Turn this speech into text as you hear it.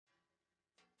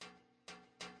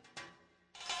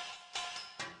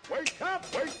Wake up!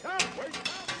 Wake up! Wake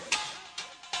up!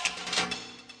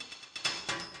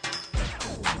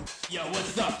 Yo,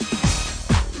 what's up?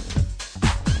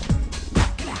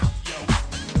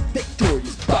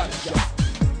 Victorious Body Shop.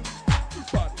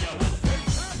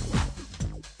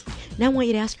 Now I want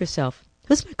you to ask yourself,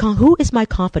 who is my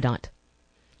confidant?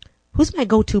 Who's my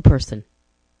go-to person?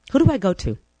 Who do I go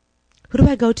to? Who do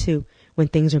I go to when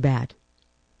things are bad?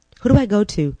 Who do I go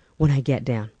to when I get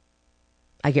down?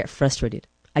 I get frustrated.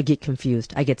 I get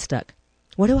confused. I get stuck.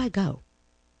 Where do I go?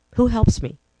 Who helps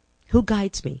me? Who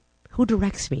guides me? Who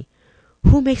directs me?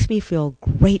 Who makes me feel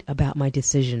great about my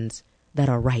decisions that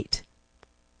are right?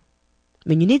 I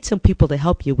mean, you need some people to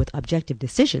help you with objective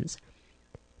decisions.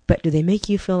 But do they make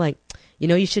you feel like,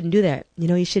 you shouldn't do that.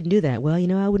 You shouldn't do that. Well,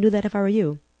 I wouldn't do that if I were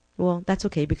you. Well, that's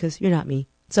okay because you're not me.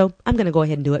 So I'm going to go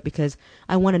ahead and do it because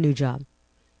I want a new job.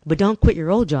 But don't quit your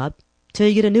old job till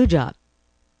you get a new job.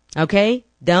 Okay?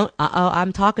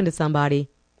 I'm talking to somebody.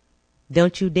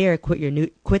 Don't you dare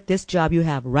quit this job you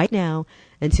have right now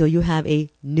until you have a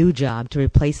new job to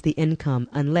replace the income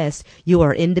unless you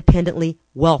are independently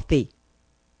wealthy.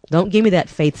 Don't give me that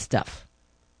faith stuff.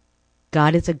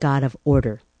 God is a God of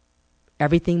order.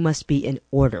 Everything must be in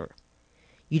order.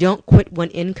 You don't quit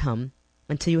one income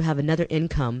until you have another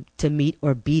income to meet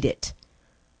or beat it.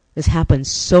 This happens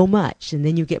so much, and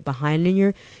then you get behind in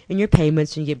your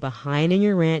payments, and you get behind in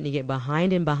your rent, and you get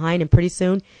behind, and pretty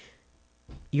soon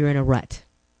you're in a rut.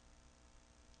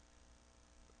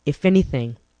 If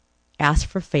anything, ask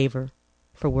for favor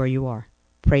for where you are.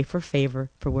 Pray for favor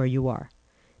for where you are.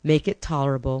 Make it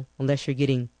tolerable unless you're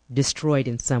getting destroyed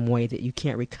in some way that you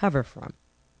can't recover from.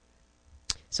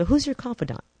 So who's your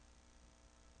confidant?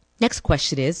 Next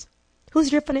question is,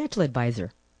 who's your financial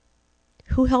advisor?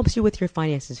 Who helps you with your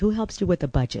finances? Who helps you with a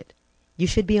budget? You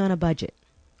should be on a budget.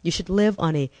 You should live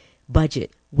on a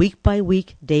budget. Week by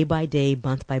week, day by day,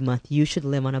 month by month, you should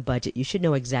live on a budget. You should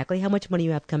know exactly how much money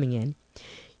you have coming in.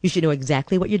 You should know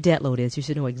exactly what your debt load is. You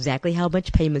should know exactly how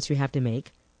much payments you have to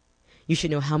make. You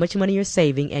should know how much money you're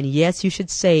saving. And yes, you should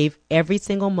save every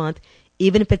single month,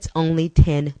 even if it's only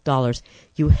 $10.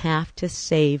 You have to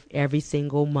save every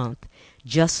single month.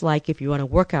 Just like if you're on a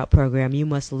workout program, you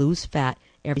must lose fat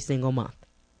every single month.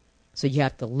 So you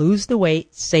have to lose the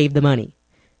weight, save the money.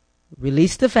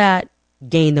 Release the fat,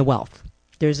 gain the wealth.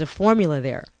 There's a formula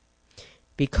there.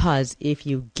 Because if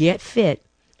you get fit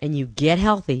and you get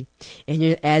healthy, and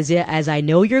you're, as I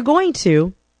know you're going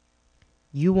to,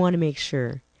 you want to make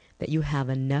sure that you have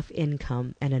enough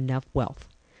income and enough wealth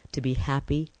to be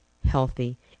happy,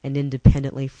 healthy, and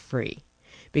independently free.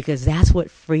 Because that's what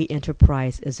free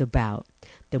enterprise is about.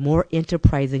 The more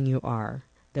enterprising you are,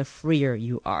 the freer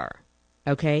you are.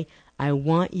 Okay? I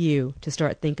want you to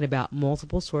start thinking about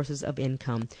multiple sources of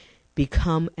income.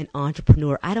 Become an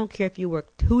entrepreneur. I don't care if you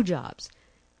work 2 jobs.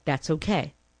 That's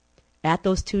okay. At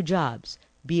those 2 jobs,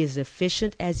 be as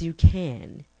efficient as you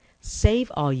can.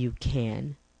 Save all you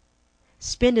can.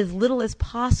 Spend as little as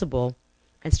possible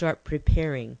and start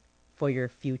preparing for your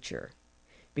future.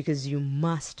 Because you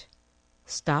must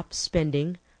stop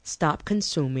spending, stop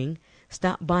consuming,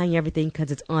 stop buying everything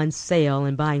because it's on sale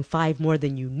and buying 5 more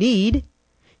than you need.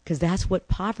 Because that's what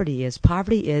poverty is.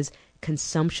 Poverty is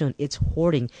consumption. It's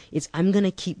hoarding. It's, I'm going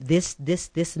to keep this, and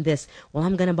this. Well,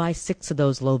 I'm going to buy 6 of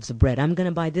those loaves of bread. I'm going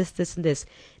to buy this, and this.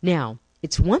 Now,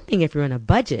 it's one thing if you're on a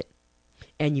budget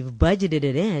and you've budgeted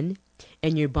it in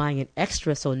and you're buying an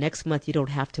extra so next month you don't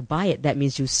have to buy it. That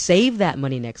means you save that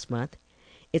money next month.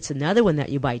 It's another one that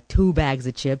you buy 2 bags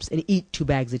of chips and eat 2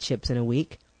 bags of chips in a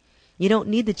week. You don't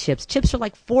need the chips. Chips are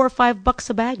like $4 or $5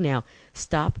 a bag now.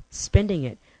 Stop spending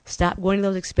it. Stop going to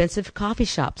those expensive coffee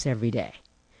shops every day.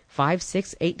 $5,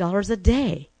 $6, $8 a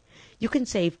day. You can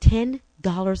save $10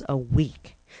 a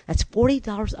week. That's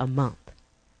 $40 a month.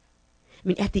 I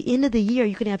mean, at the end of the year,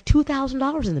 you can have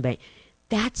 $2,000 in the bank.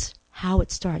 That's how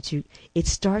it starts. It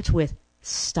starts with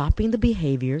stopping the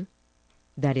behavior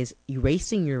that is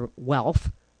erasing your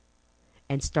wealth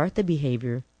and start the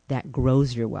behavior that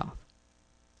grows your wealth.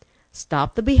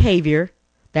 Stop the behavior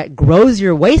that grows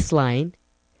your waistline.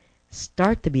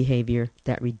 Start the behavior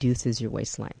that reduces your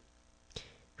waistline.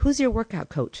 Who's your workout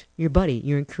coach, your buddy,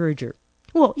 your encourager?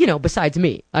 Well, besides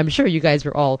me. I'm sure you guys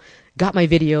are all got my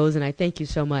videos, and I thank you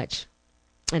so much.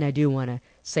 And I do want to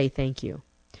say thank you.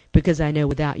 Because I know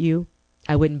without you,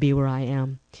 I wouldn't be where I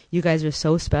am. You guys are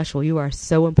so special. You are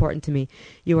so important to me.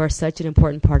 You are such an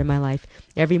important part of my life.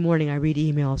 Every morning I read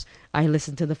emails. I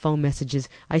listen to the phone messages.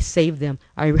 I save them.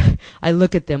 I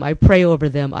look at them. I pray over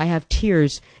them. I have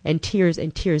tears and tears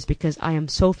and tears because I am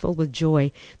so filled with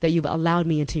joy that you've allowed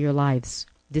me into your lives.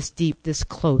 This deep, this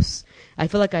close. I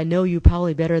feel like I know you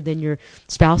probably better than your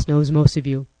spouse knows most of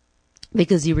you.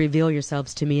 because you reveal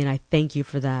yourselves to me, and I thank you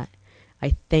for that.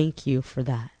 I thank you for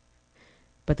that.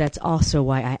 But that's also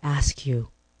why I ask you,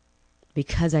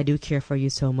 because I do care for you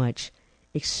so much,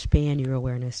 expand your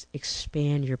awareness,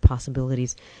 expand your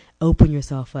possibilities, open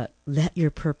yourself up, let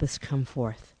your purpose come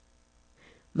forth.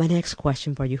 My next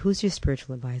question for you, who's your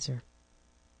spiritual advisor?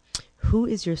 Who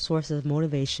is your source of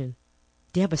motivation?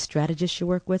 Do you have a strategist you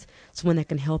work with? Someone that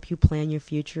can help you plan your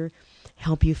future,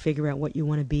 help you figure out what you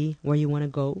want to be, where you want to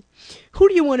go? Who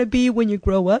do you want to be when you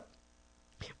grow up?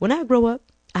 When I grow up,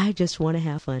 I just want to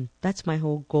have fun. That's my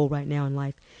whole goal right now in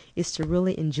life, is to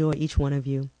really enjoy each one of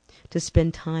you, to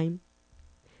spend time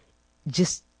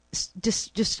just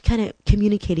kind of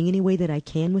communicating any way that I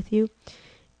can with you.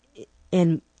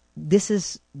 And this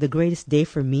is the greatest day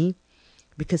for me,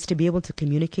 because to be able to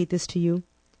communicate this to you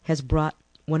has brought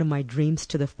one of my dreams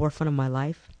to the forefront of my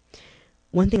life.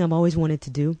 One thing I've always wanted to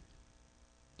do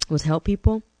was help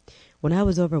people. When I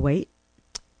was overweight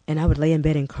and I would lay in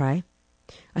bed and cry,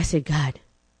 I said, God,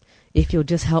 if you'll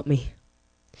just help me,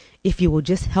 if you will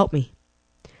just help me,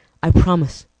 I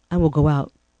promise I will go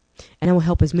out and I will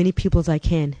help as many people as I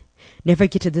can never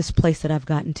get to this place that I've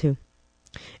gotten to.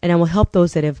 And I will help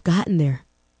those that have gotten there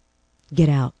get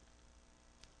out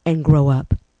and grow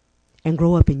up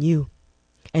in you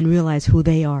and realize who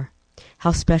they are,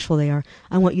 how special they are.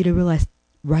 I want you to realize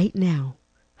right now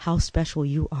how special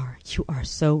you are. You are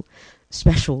so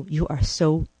special. You are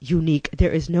so unique.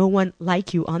 There is no one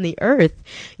like you on the earth.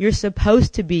 You're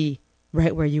supposed to be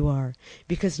right where you are,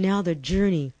 because now the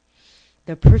journey,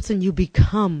 the person you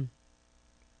become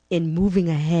in moving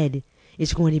ahead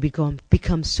is going to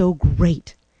become so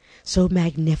great, so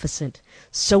magnificent,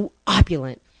 so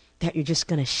opulent, that you're just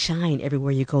going to shine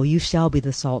everywhere you go. You shall be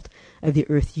the salt of the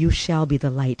earth. You shall be the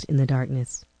light in the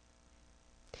darkness.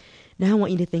 Now I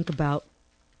want you to think about,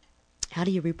 how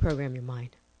do you reprogram your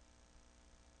mind?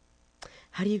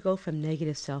 How do you go from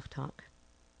negative self-talk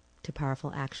to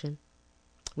powerful action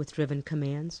with driven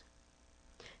commands?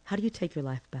 How do you take your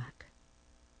life back?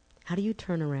 How do you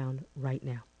turn around right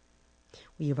now?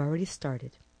 Well, you've already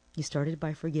started. You started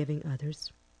by forgiving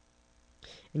others.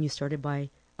 And you started by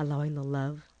allowing the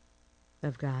love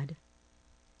of God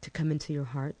to come into your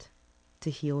heart,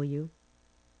 to heal you,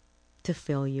 to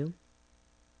fill you,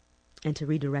 and to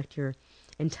redirect your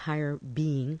entire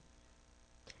being,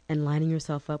 and lining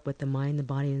yourself up with the mind, the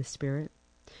body, and the spirit,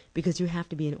 because you have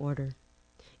to be in order.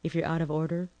 If you're out of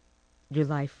order, your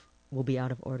life will be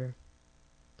out of order.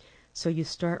 So you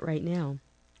start right now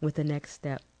with the next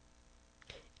step.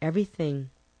 Everything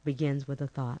begins with a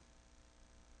thought.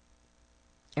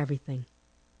 Everything.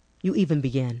 You even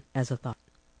began as a thought.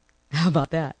 How about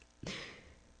that?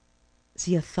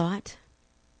 See, a thought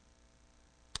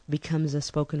becomes a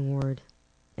spoken word,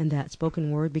 and that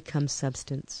spoken word becomes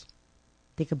substance.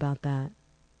 Think about that.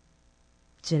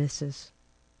 Genesis.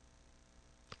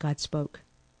 God spoke.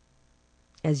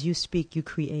 As you speak, you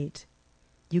create.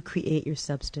 You create your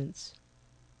substance.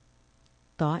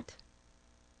 Thought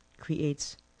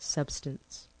creates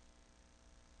substance.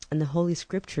 And the Holy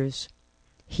Scriptures,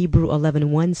 Hebrew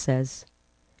 11:1 says,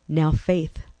 now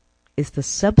faith is the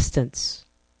substance.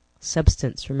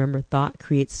 Substance, remember, thought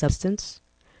creates substance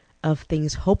of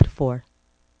things hoped for,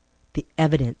 the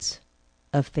evidence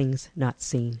of things not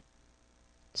seen.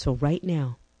 So right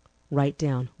now, write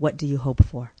down, what do you hope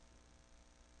for?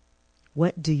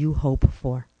 What do you hope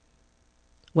for?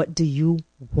 What do you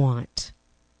want?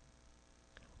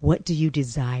 What do you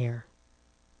desire?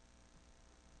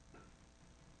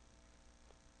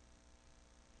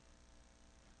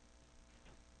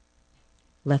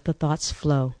 Let the thoughts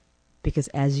flow, because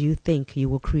as you think, you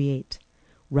will create.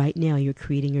 Right now, you're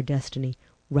creating your destiny.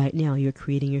 Right now, you're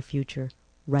creating your future.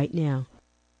 Right now,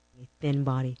 a thin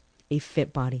body, a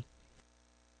fit body,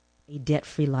 a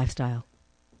debt-free lifestyle,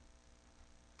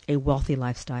 a wealthy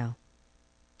lifestyle,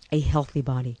 a healthy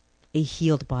body, a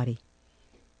healed body.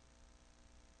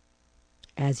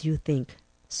 As you think,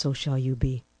 so shall you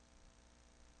be.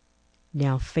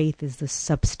 Now, faith is the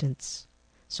substance,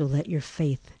 so let your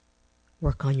faith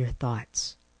work on your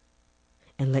thoughts,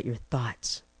 and let your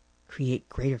thoughts create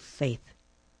greater faith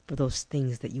for those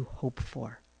things that you hope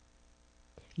for.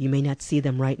 You may not see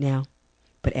them right now,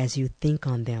 but as you think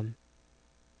on them,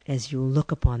 as you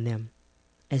look upon them,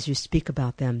 as you speak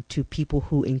about them to people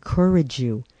who encourage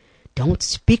you, don't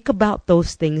speak about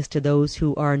those things to those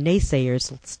who are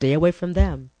naysayers. Stay away from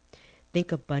them.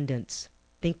 Think abundance.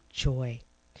 Think joy.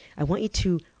 I want you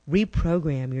to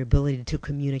reprogram your ability to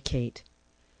communicate.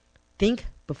 Think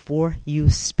before you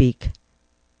speak.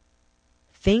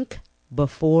 Think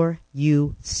before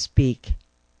you speak.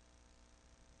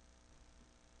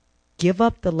 Give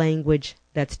up the language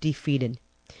that's defeated.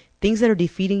 Things that are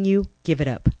defeating you, give it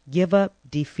up. Give up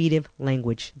defeative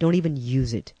language. Don't even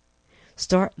use it.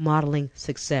 Start modeling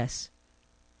success.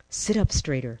 Sit up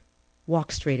straighter.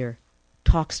 Walk straighter.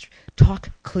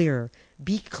 Talk clearer.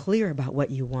 Be clear about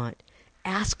what you want.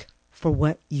 Ask for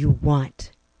what you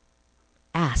want.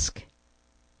 Ask.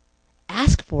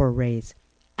 Ask for a raise.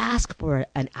 Ask for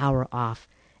an hour off.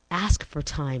 Ask for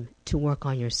time to work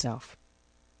on yourself.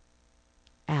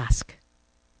 Ask.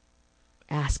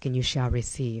 Ask and you shall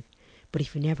receive. But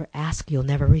if you never ask, you'll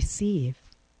never receive.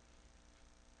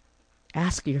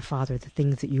 Ask your Father the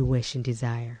things that you wish and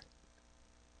desire.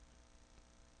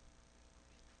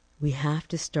 We have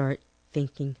to start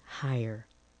thinking higher,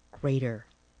 greater,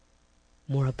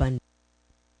 more abundant.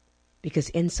 Because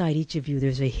inside each of you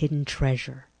there's a hidden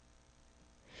treasure.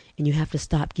 And you have to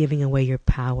stop giving away your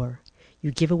power.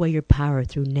 You give away your power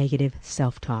through negative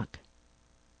self-talk.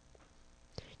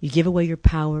 You give away your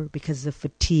power because of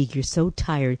fatigue. You're so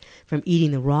tired from eating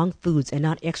the wrong foods and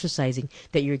not exercising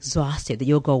that you're exhausted, that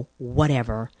you'll go,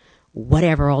 whatever,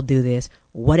 I'll do this.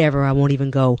 Whatever, I won't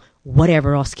even go.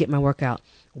 Whatever, I'll skip my workout.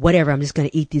 Whatever, I'm just going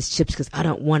to eat these chips because I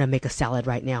don't want to make a salad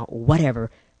right now.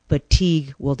 Whatever.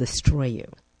 Fatigue will destroy you.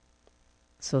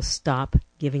 So stop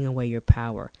giving away your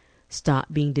power. Stop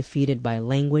being defeated by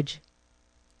language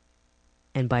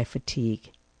and by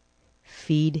fatigue.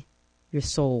 Feed your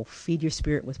soul, feed your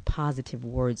spirit with positive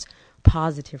words,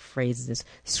 positive phrases,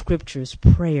 scriptures,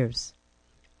 prayers.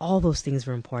 All those things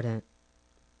are important.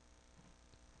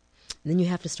 And then you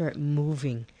have to start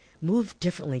moving. Move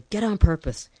differently. Get on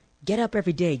purpose. Get up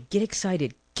every day. Get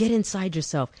excited. Get inside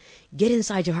yourself. Get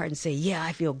inside your heart and say, yeah,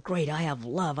 I feel great. I have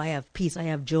love. I have peace. I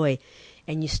have joy.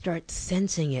 And you start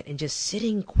sensing it and just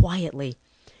sitting quietly.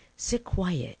 Sit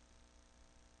quiet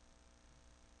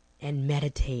and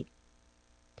meditate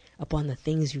upon the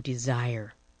things you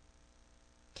desire.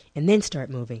 And then start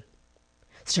moving.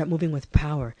 Start moving with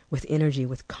power, with energy,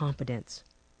 with confidence.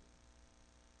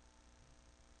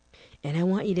 And I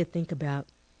want you to think about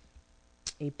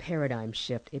a paradigm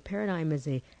shift. A paradigm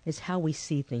is how we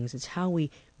see things. It's how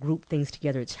we group things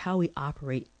together. It's how we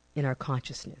operate in our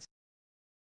consciousness.